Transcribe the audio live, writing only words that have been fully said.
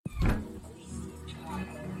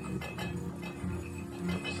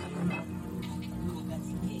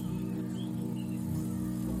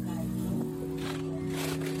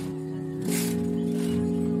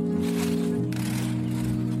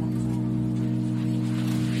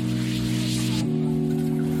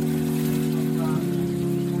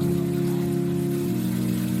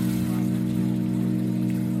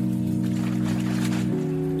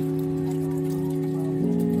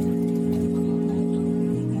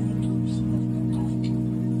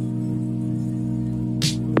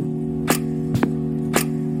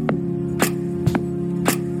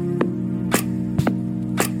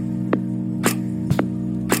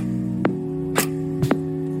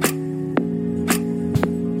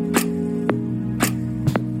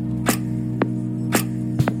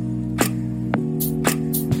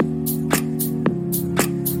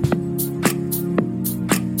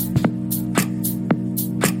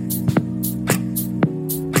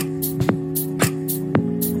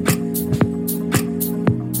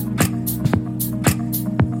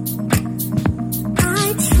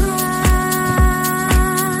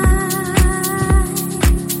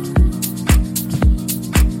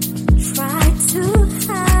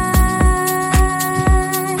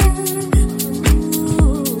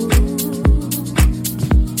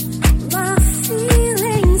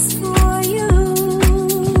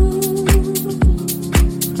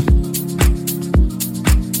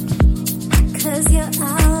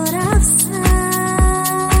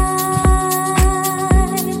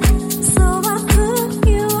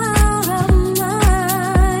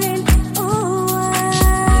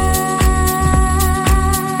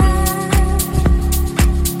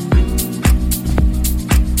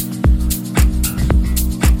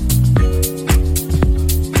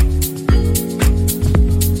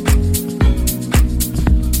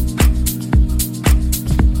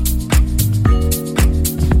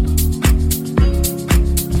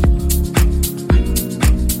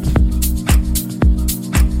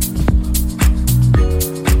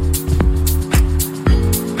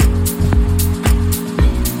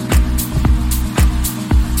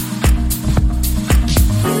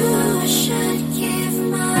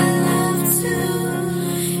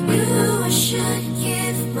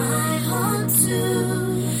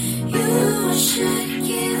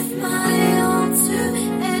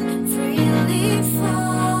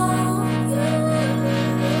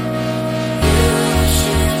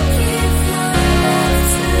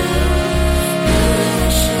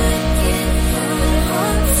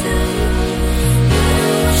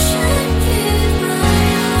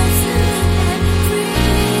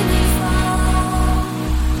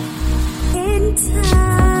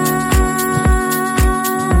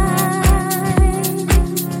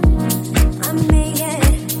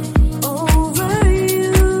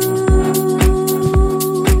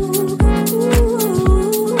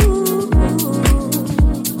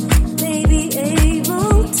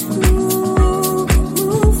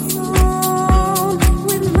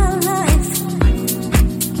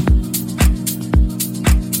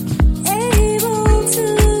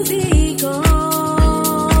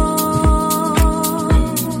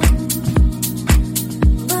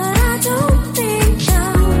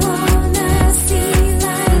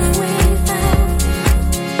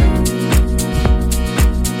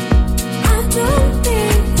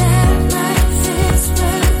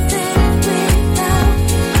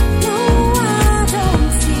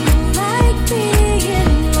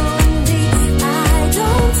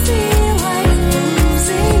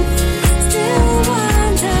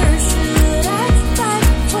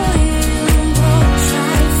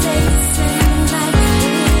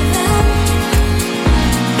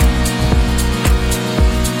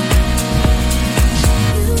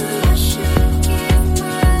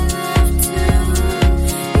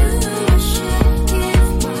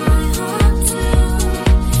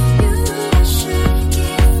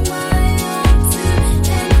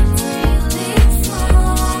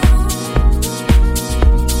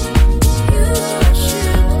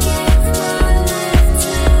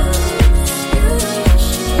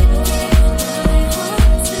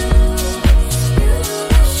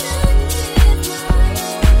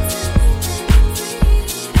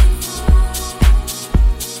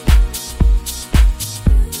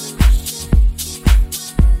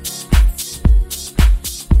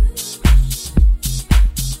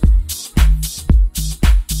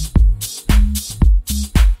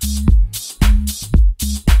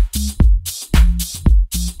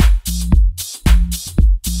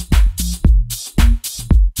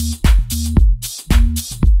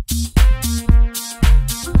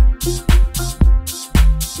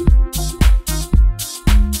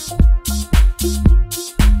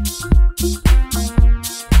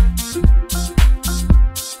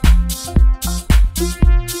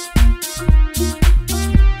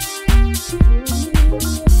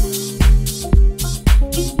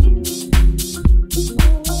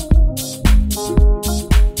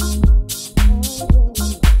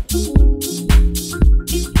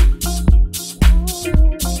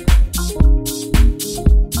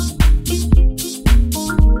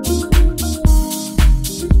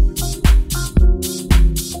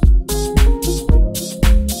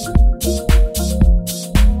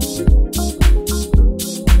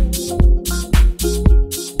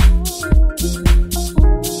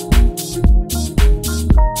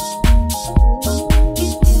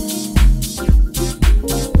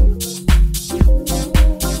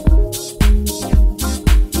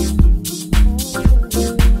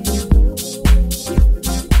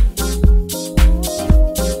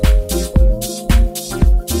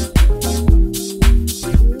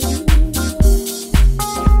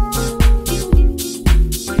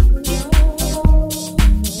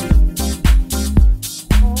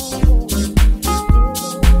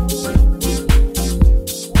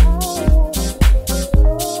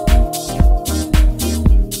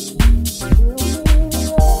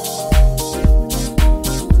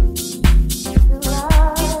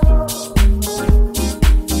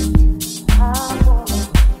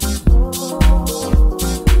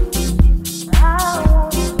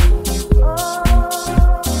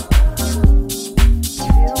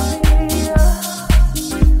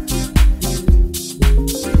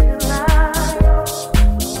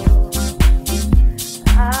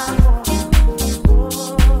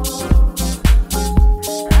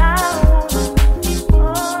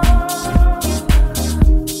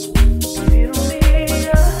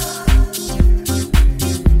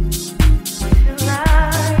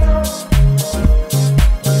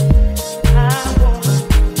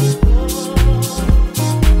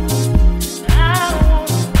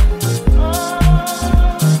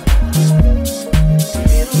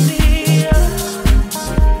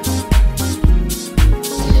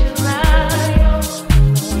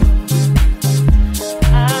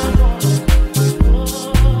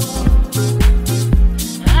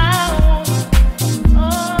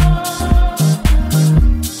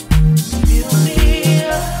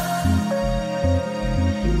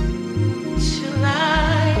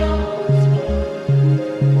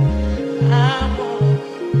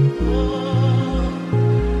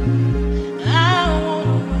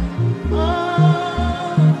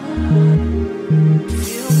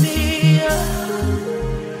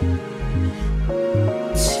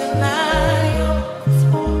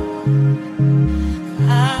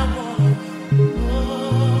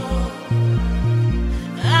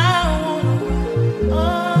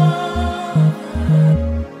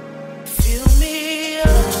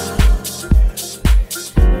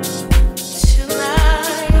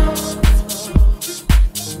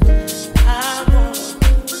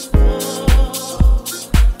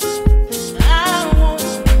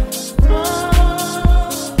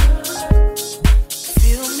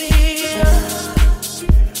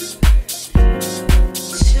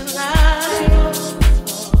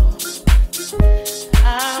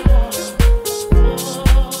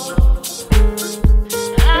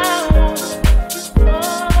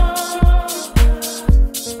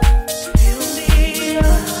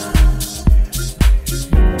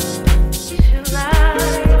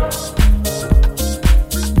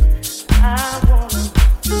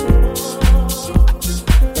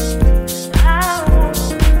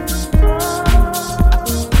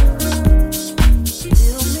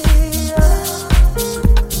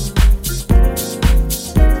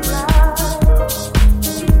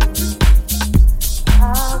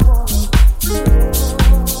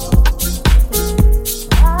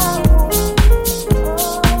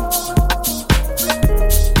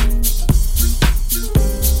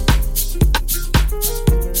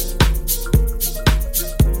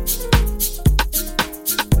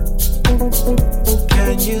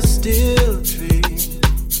Can you still dream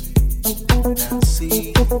and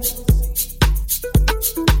see?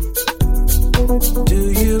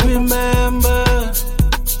 Do you remember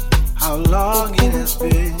how long it has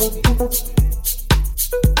been?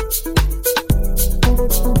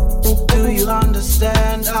 Do you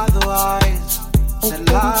understand otherwise that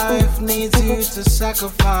life needs you to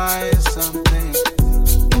sacrifice something?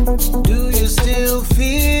 Do you still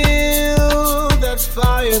feel that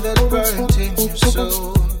fire that burnt in your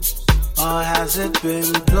soul? Or has it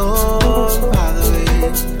been blown by the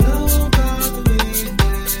wind?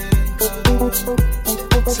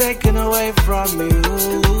 Taken away from you,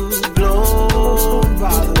 blown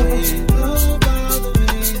by the wind.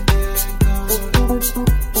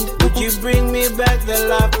 Would you bring me back the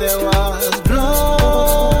life that was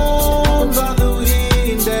blown by the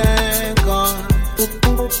wind and gone?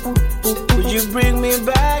 Would you bring me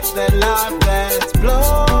back that life that's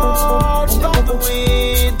blown by the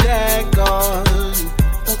wind and gone?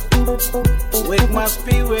 Wake my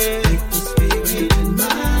spirit, wake the spirit in my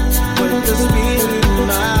life, wake the spirit in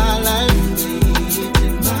my life,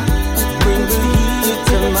 bring the heat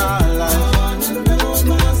to my life.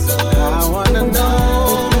 I wanna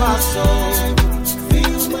know my soul,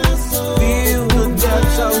 feel my soul, feel the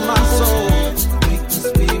depths of my soul. Wake the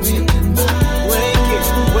spirit in my life, wake it,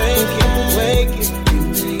 wake it, wake it.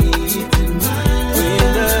 Bring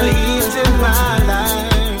the heat in my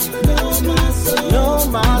life, know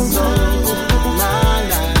my soul, my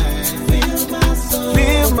life.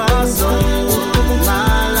 Feel my soul, my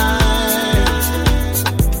life.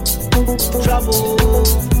 Trouble,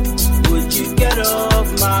 would you get off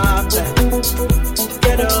my back?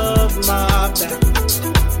 Get off my back.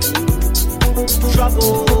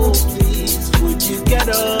 Trouble, please, would you get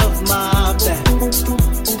off my back?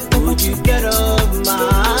 Would you get off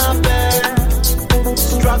my back?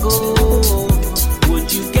 Struggle,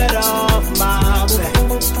 would you get off my back?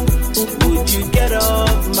 Would you get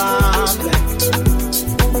off my back?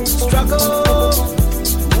 Struggle,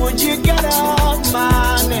 would you get off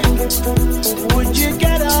my neck? Would you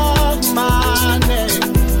get off my neck?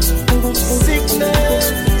 Sickness,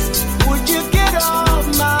 would you get off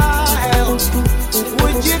my health?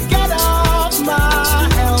 Would you get off my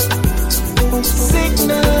health?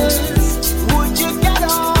 Sickness, would you get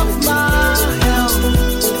off my health?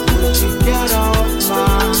 Would you get off my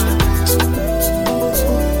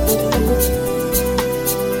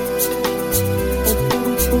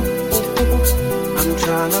I'm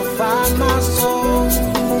trying to find my soul.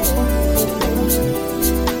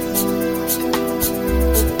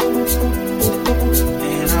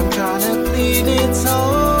 And I'm trying to clean it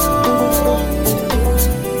soul.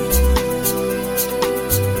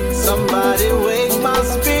 Somebody wake my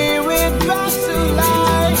spirit back to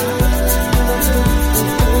life.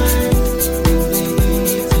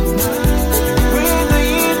 Bring the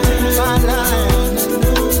heat in my life.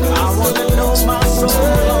 I wanna know my soul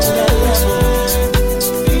on that level.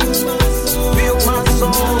 Feel my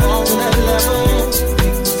soul on that level.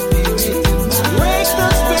 Wake the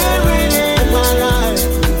spirit in my life.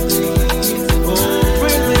 Oh,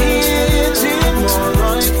 bring the heat in my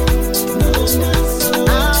life.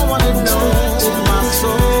 I wanna know my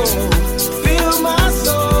soul. Feel my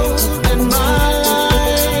soul in my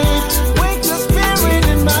life. Wake the spirit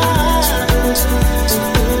in my life.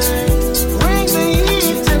 Bring the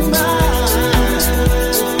heat in my life.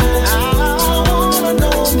 I wanna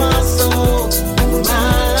know my soul, my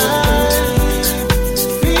life.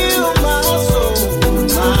 Feel my soul,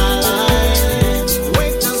 my life.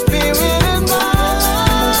 Wake the spirit in my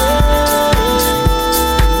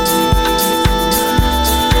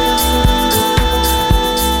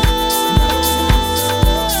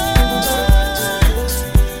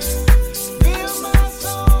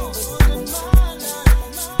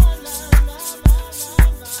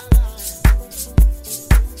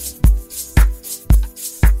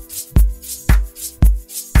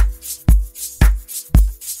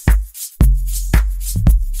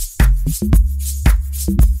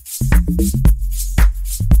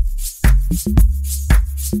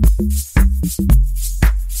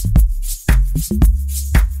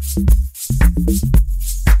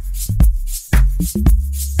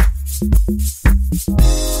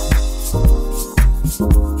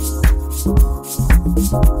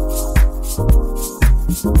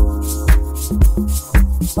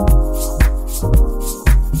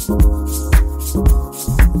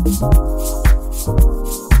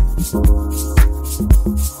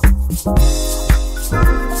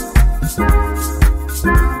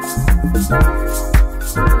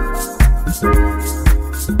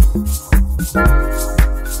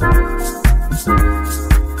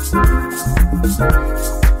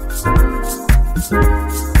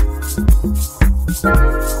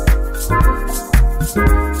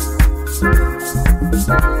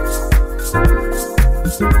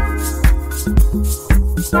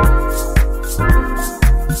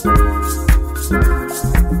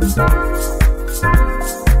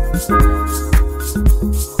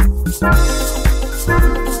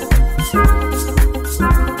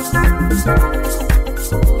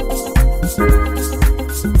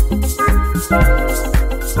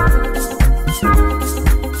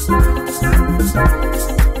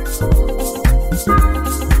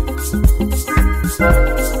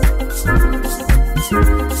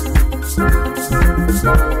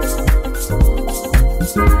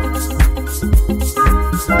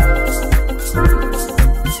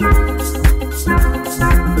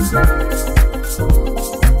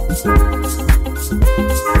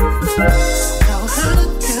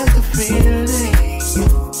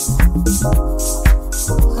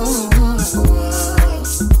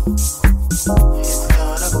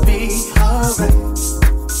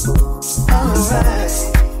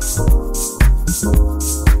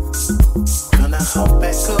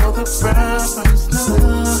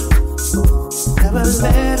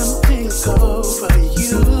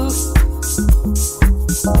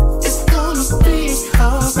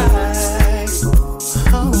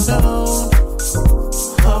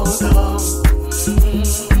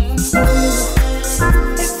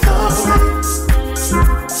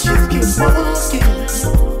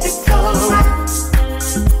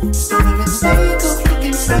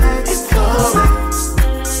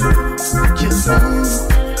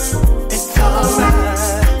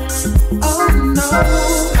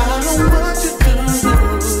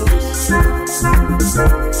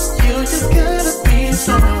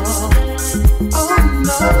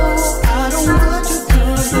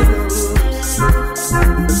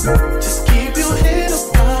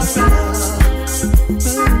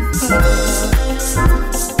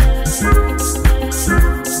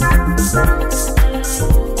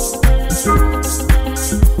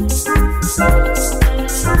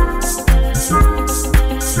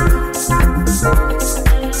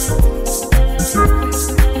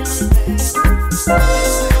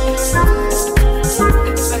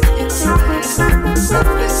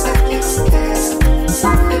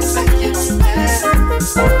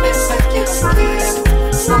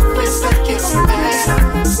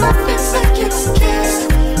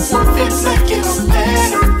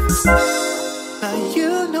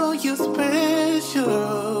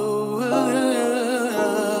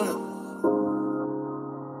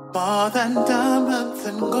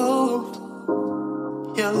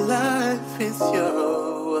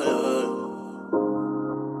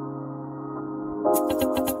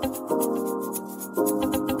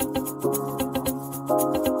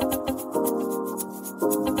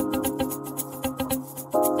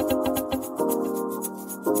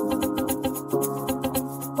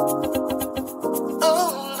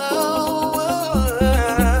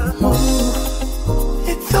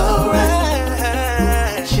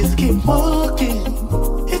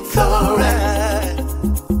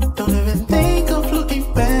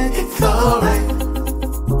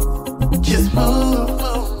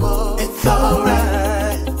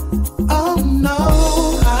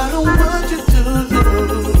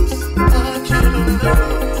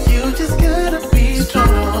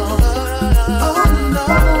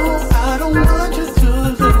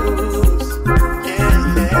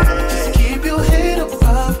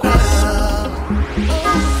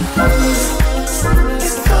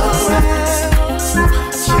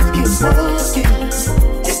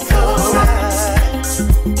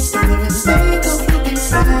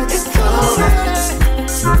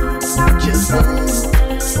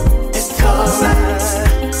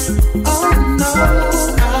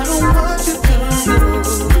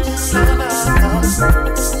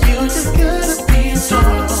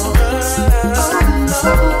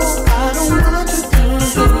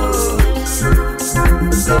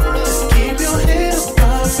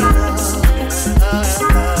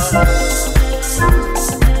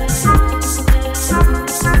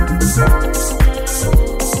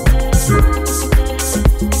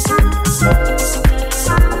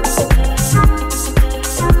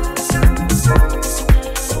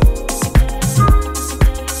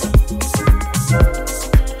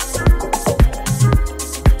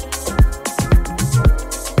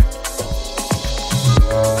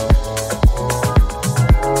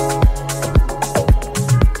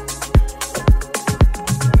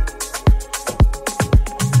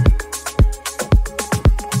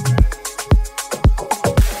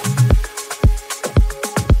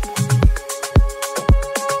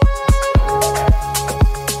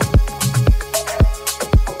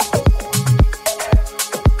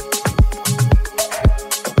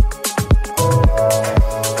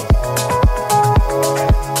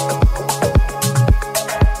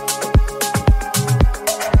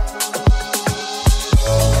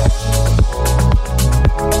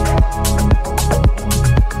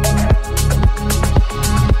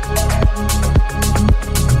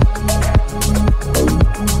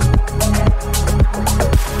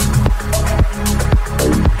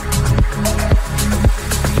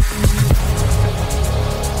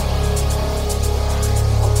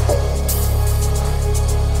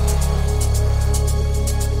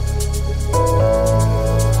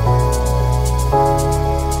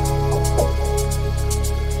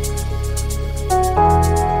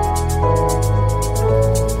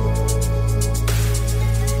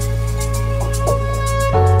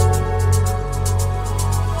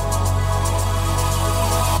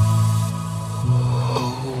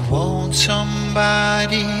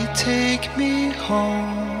somebody take me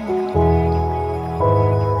home.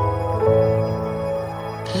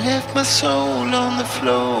 Left my soul on the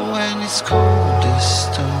floor and it's cold as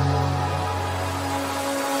stone.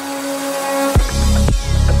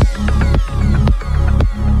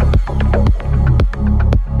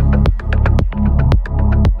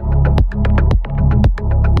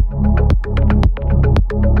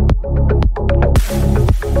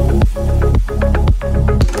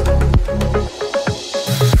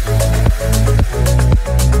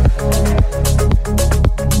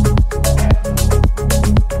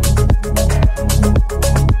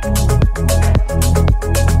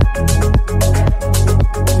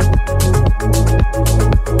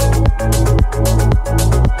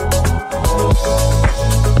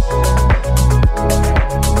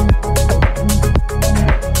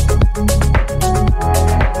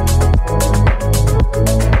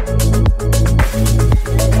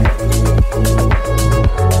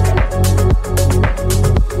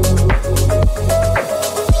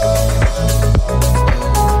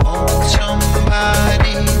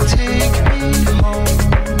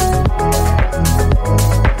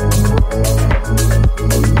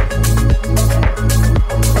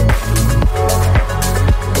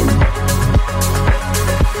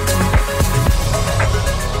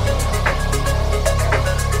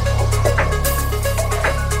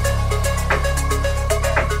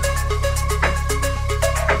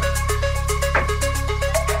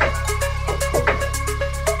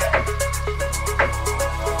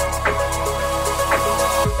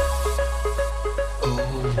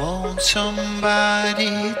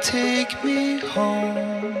 Somebody take me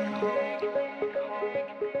home.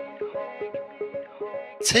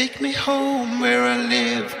 Take me home where I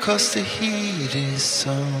live, 'cause the heat is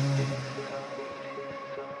on.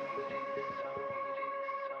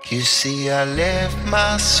 You see, I left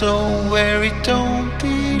my soul where it don't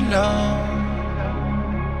belong.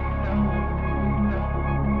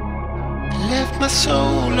 Left my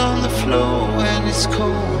soul on the floor and it's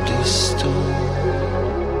cold as stone.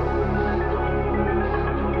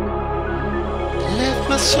 Left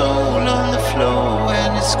my soul on the floor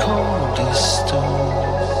and it's cold as stone.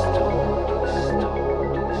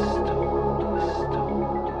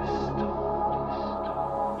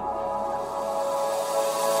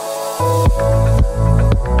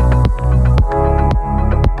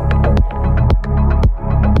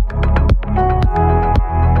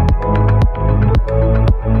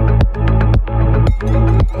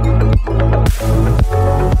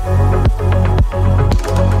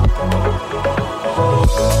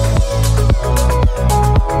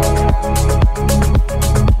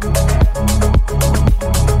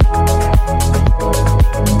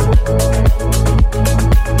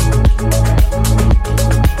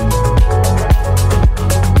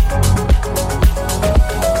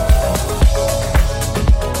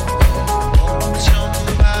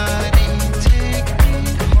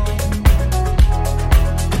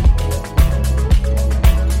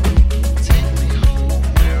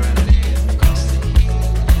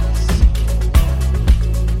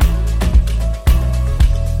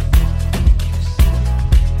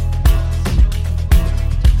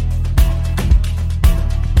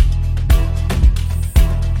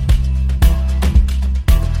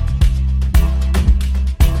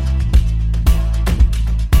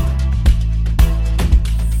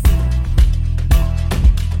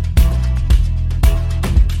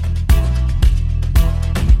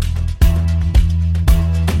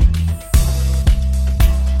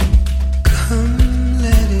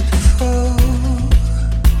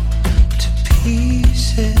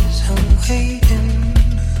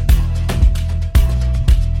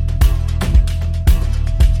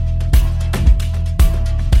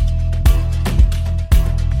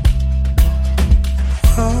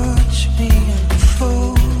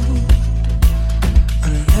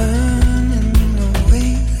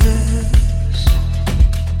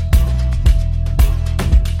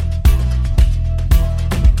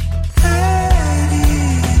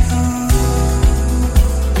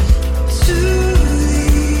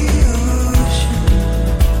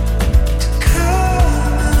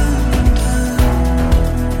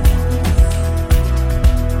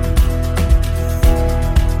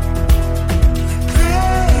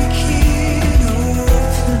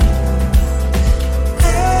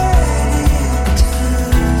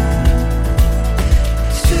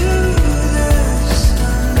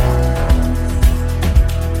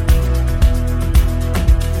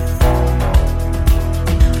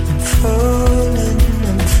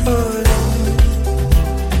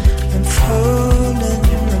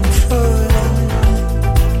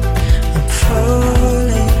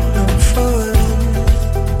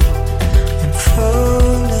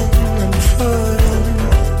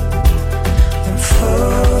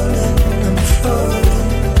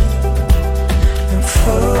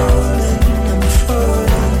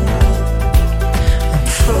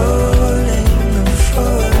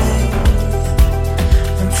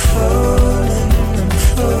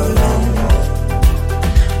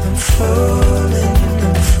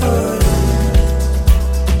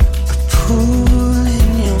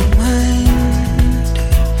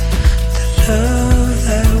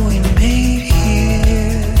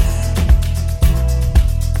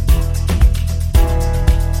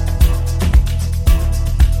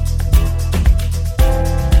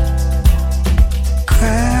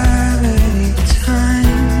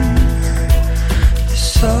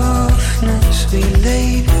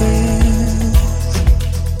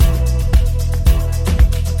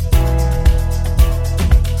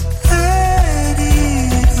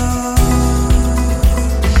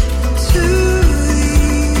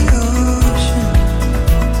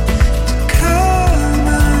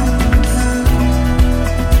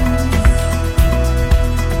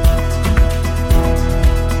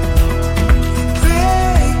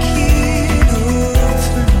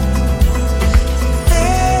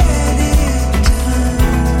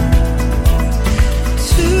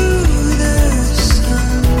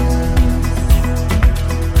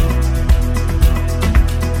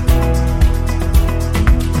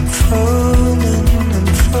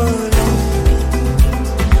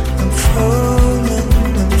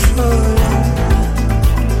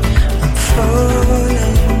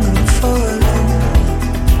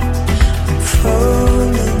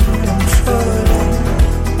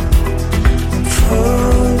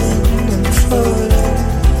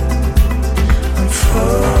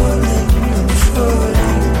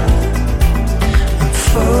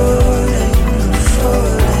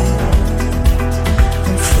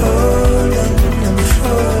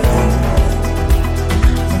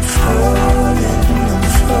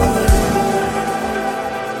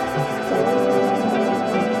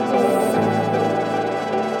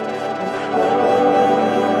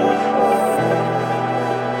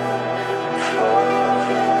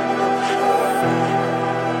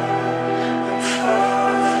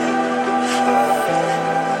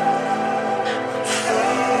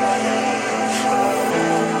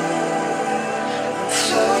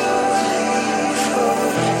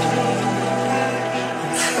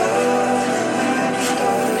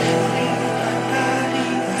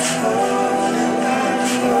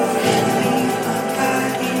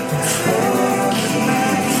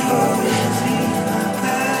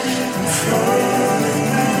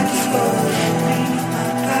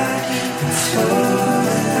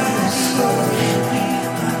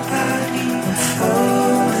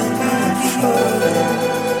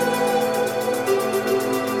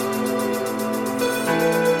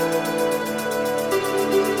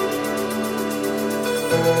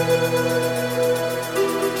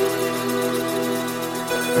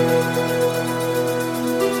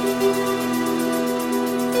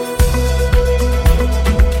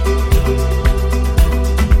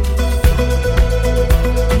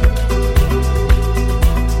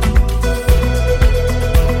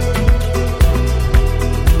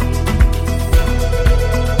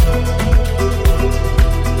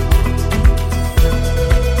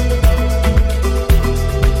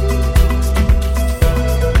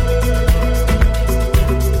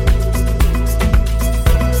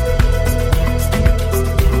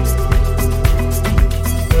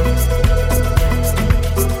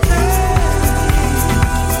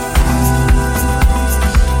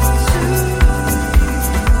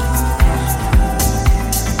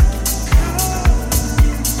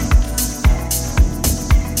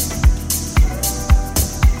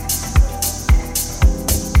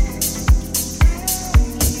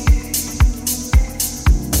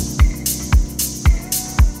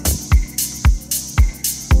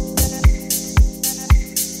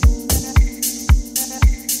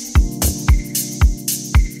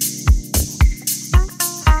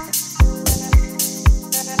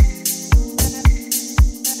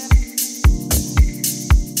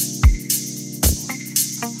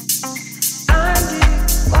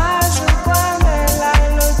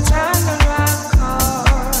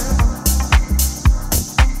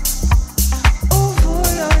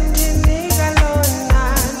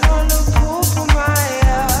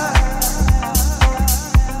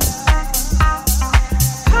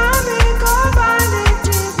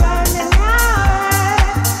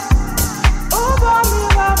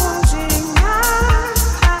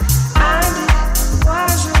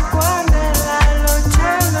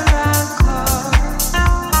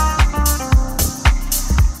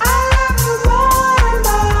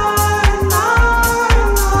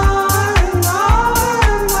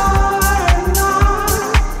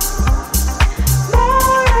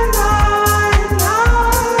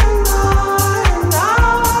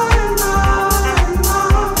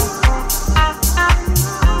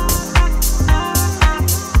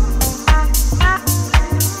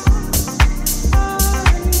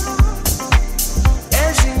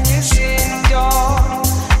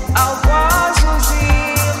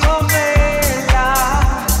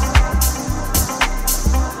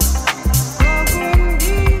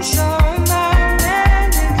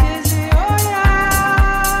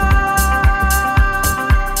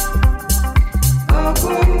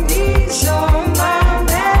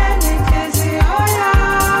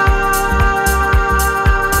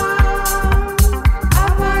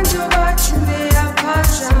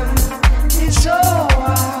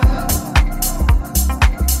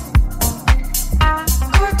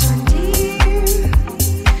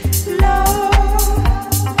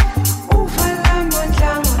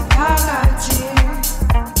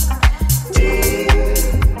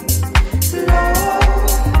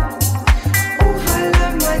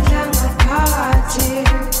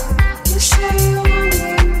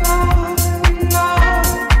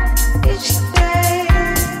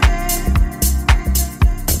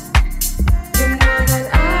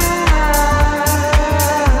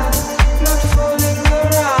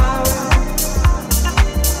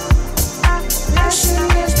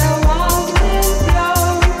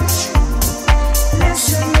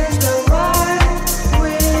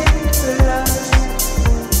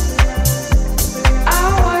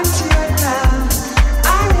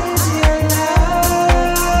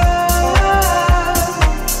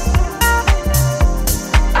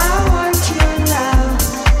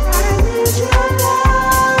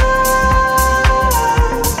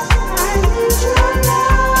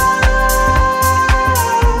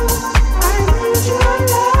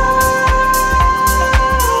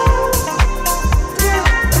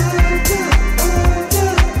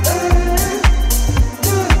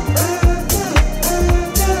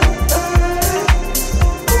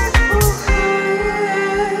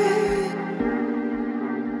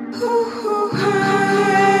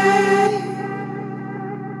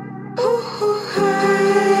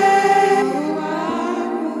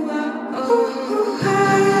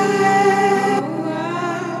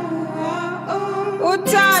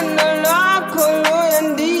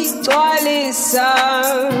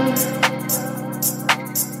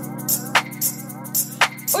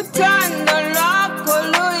 Utando lwakho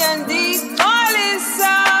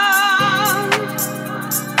luyandixolisa.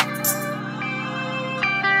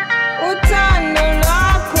 Utando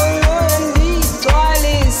lwakho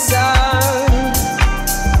luyandixolisa.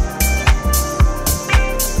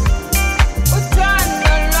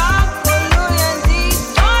 Utando lwakho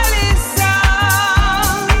luyandixolisa.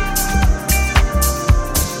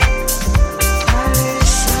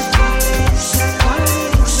 Xolisa, xolisa,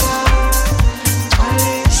 xolisa, xolisa,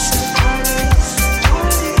 xolisa.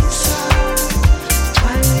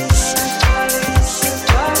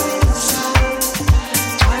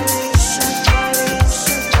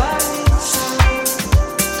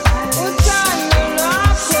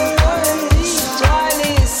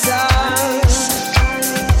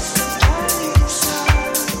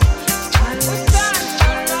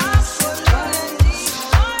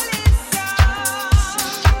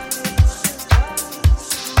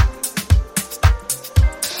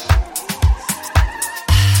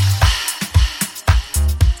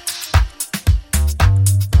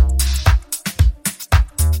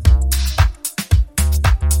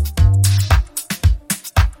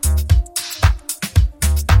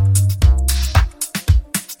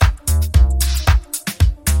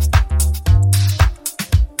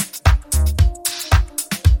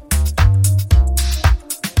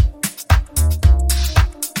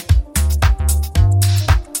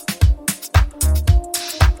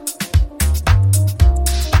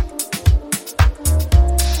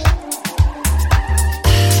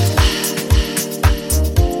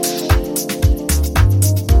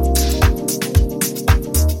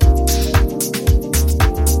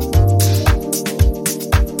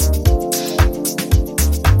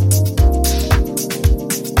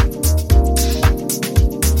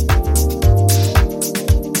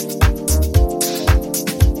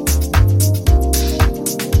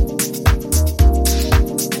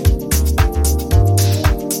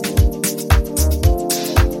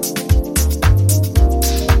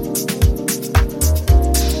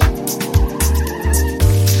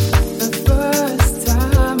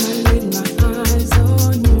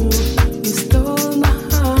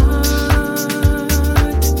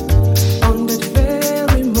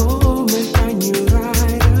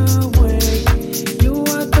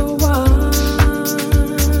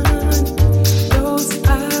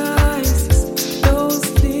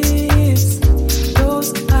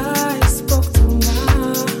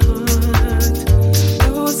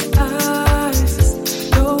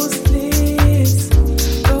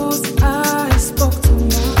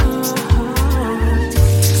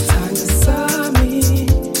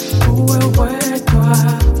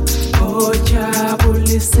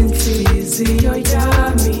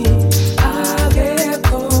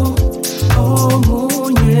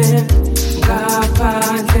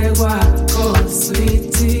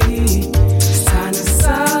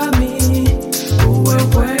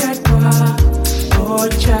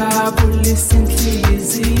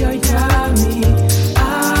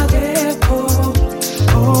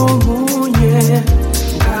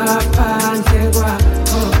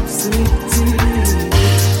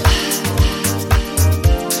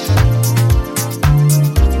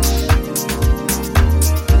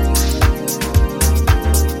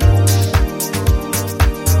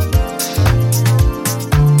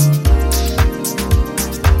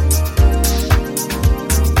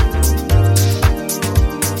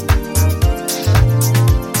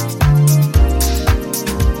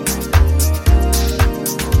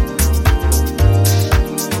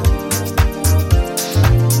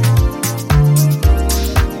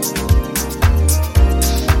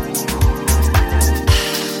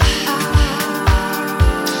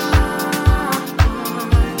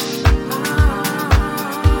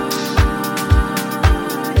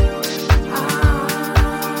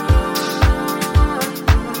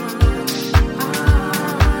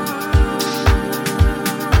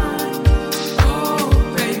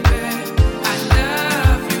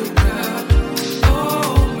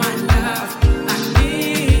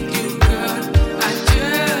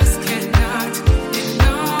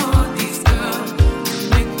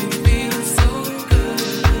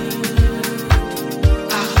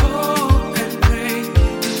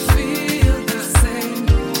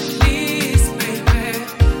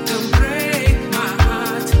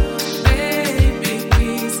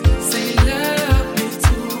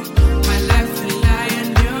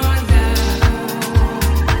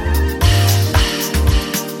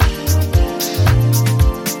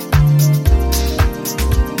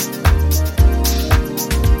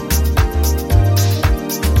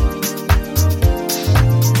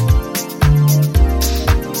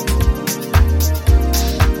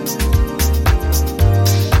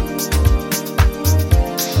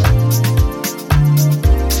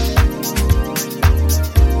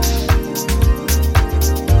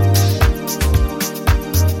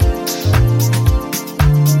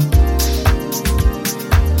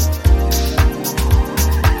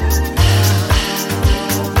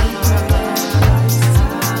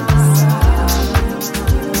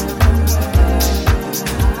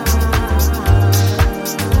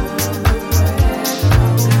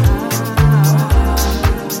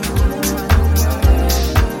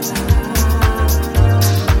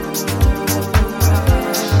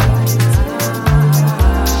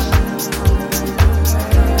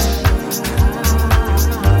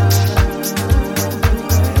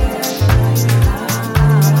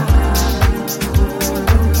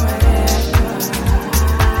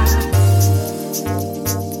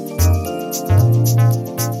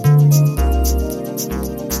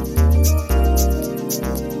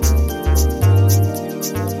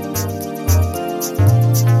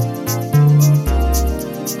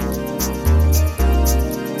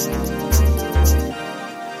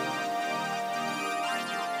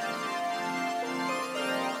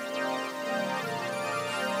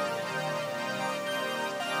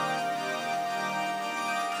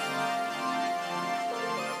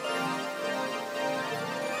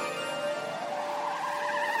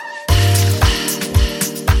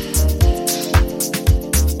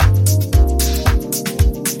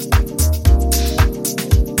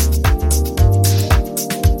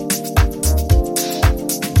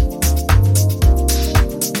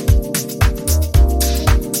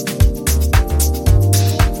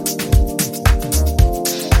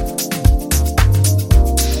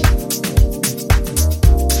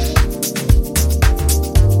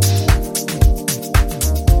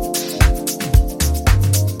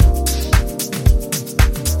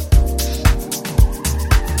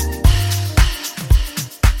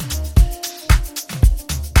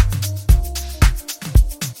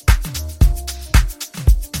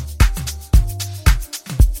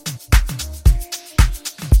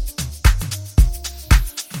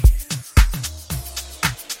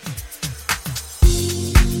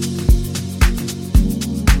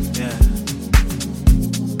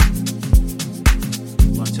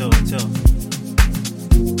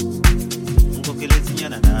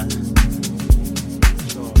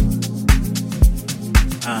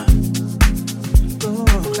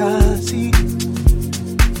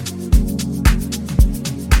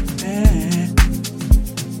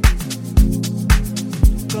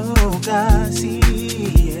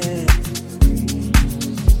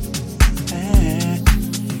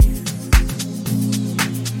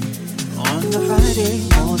 Saturday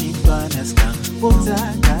morning buenas kang puta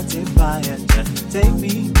katibayan dyan. Take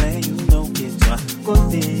me where you know it's a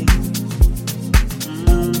good thing.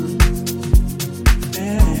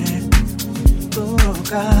 Go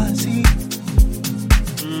kasi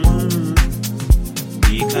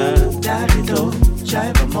because daddy low,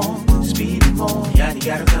 drive more, speed more. Yeah, you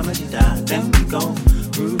gotta come and die. Then we go,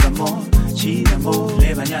 groove more, cheat more.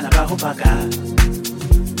 Le mañana bajo pa' acá.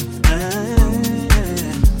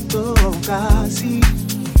 Go kasi,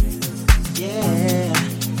 yeah.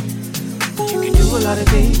 You can do a lot of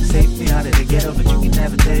things, take me out of the ghetto, but you can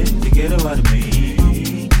never take the ghetto out of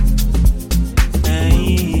me.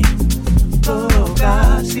 Hey, go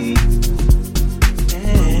kasi,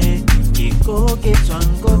 hey, go get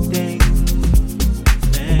one good thing.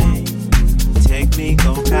 Hey, take me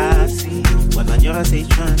go kasi. When Manora say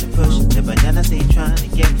trying to push, the banana say trying to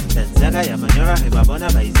get. That Zagaya Manora,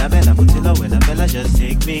 Hebabona by Isabella Butilla, when a fella just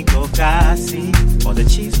take me go kasi. All the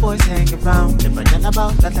cheese boys hang around, the banana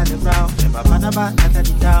about that at the round, the babana about that at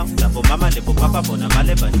the down. The mama, the papa,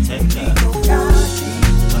 Bonamale, but take me go kasi.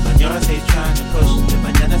 When Manora say trying to push, the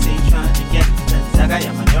banana say trying to get. That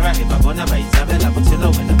Zagaya Manora, Hebabona by Isabella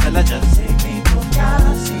Butilla, when a fella just take me go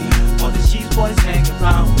kasi. All the cheese boys hang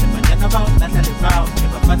around, the banana about that at the round,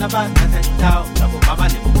 the babana about that at the down. The mama,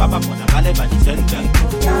 the papa, Bonamale, but take me go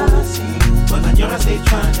kasi. When Manora say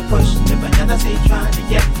trying to push, the banana say trying to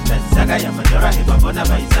get. That Zagaya Manora, Hebabona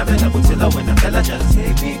by Isabella Butilla, when a fella just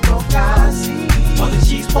take me go kasi. All the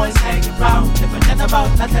cheese boys hang around, the banana about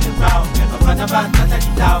that at the round, the babana about that at the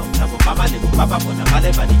down. The mama, the papa, Bonamale,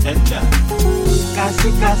 but take me kasi,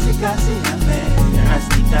 kasi, kasi, amen.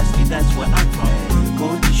 Rusty, dusty, that's where I'm from. Go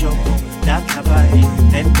to Shoko, that's Hawaii.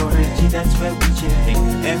 Then Koreji, that's where we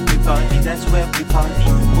chilling. Everybody, that's where we party.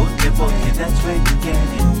 Bote, that's where you get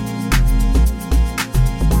it.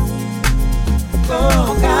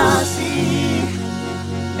 Go, kasi,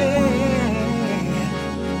 hey.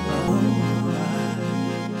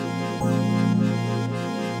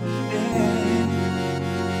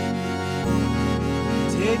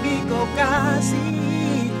 Take me go, kasi.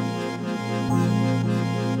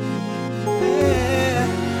 Yeah,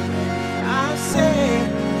 I say,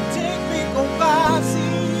 take me go kasi.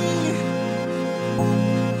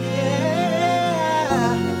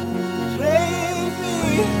 Yeah, take me,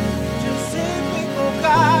 just take me go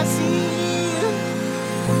kasi.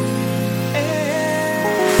 Yeah,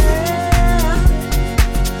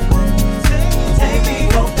 take me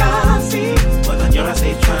go kasi. When Manora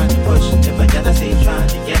say trying to push, the banana say trying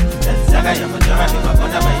to get. That Zagaya Manora,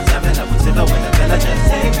 Hebabona by Isabella Butilla, when the fella just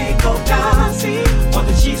take me go kasi. All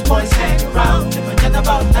the cheese boys hang around, the banana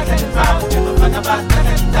about that at the round, the babana about that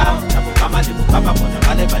at the down. The mama, the papa,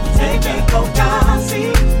 Bonamale, but take me go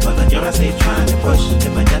kasi. When Manora say trying to push, the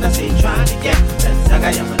banana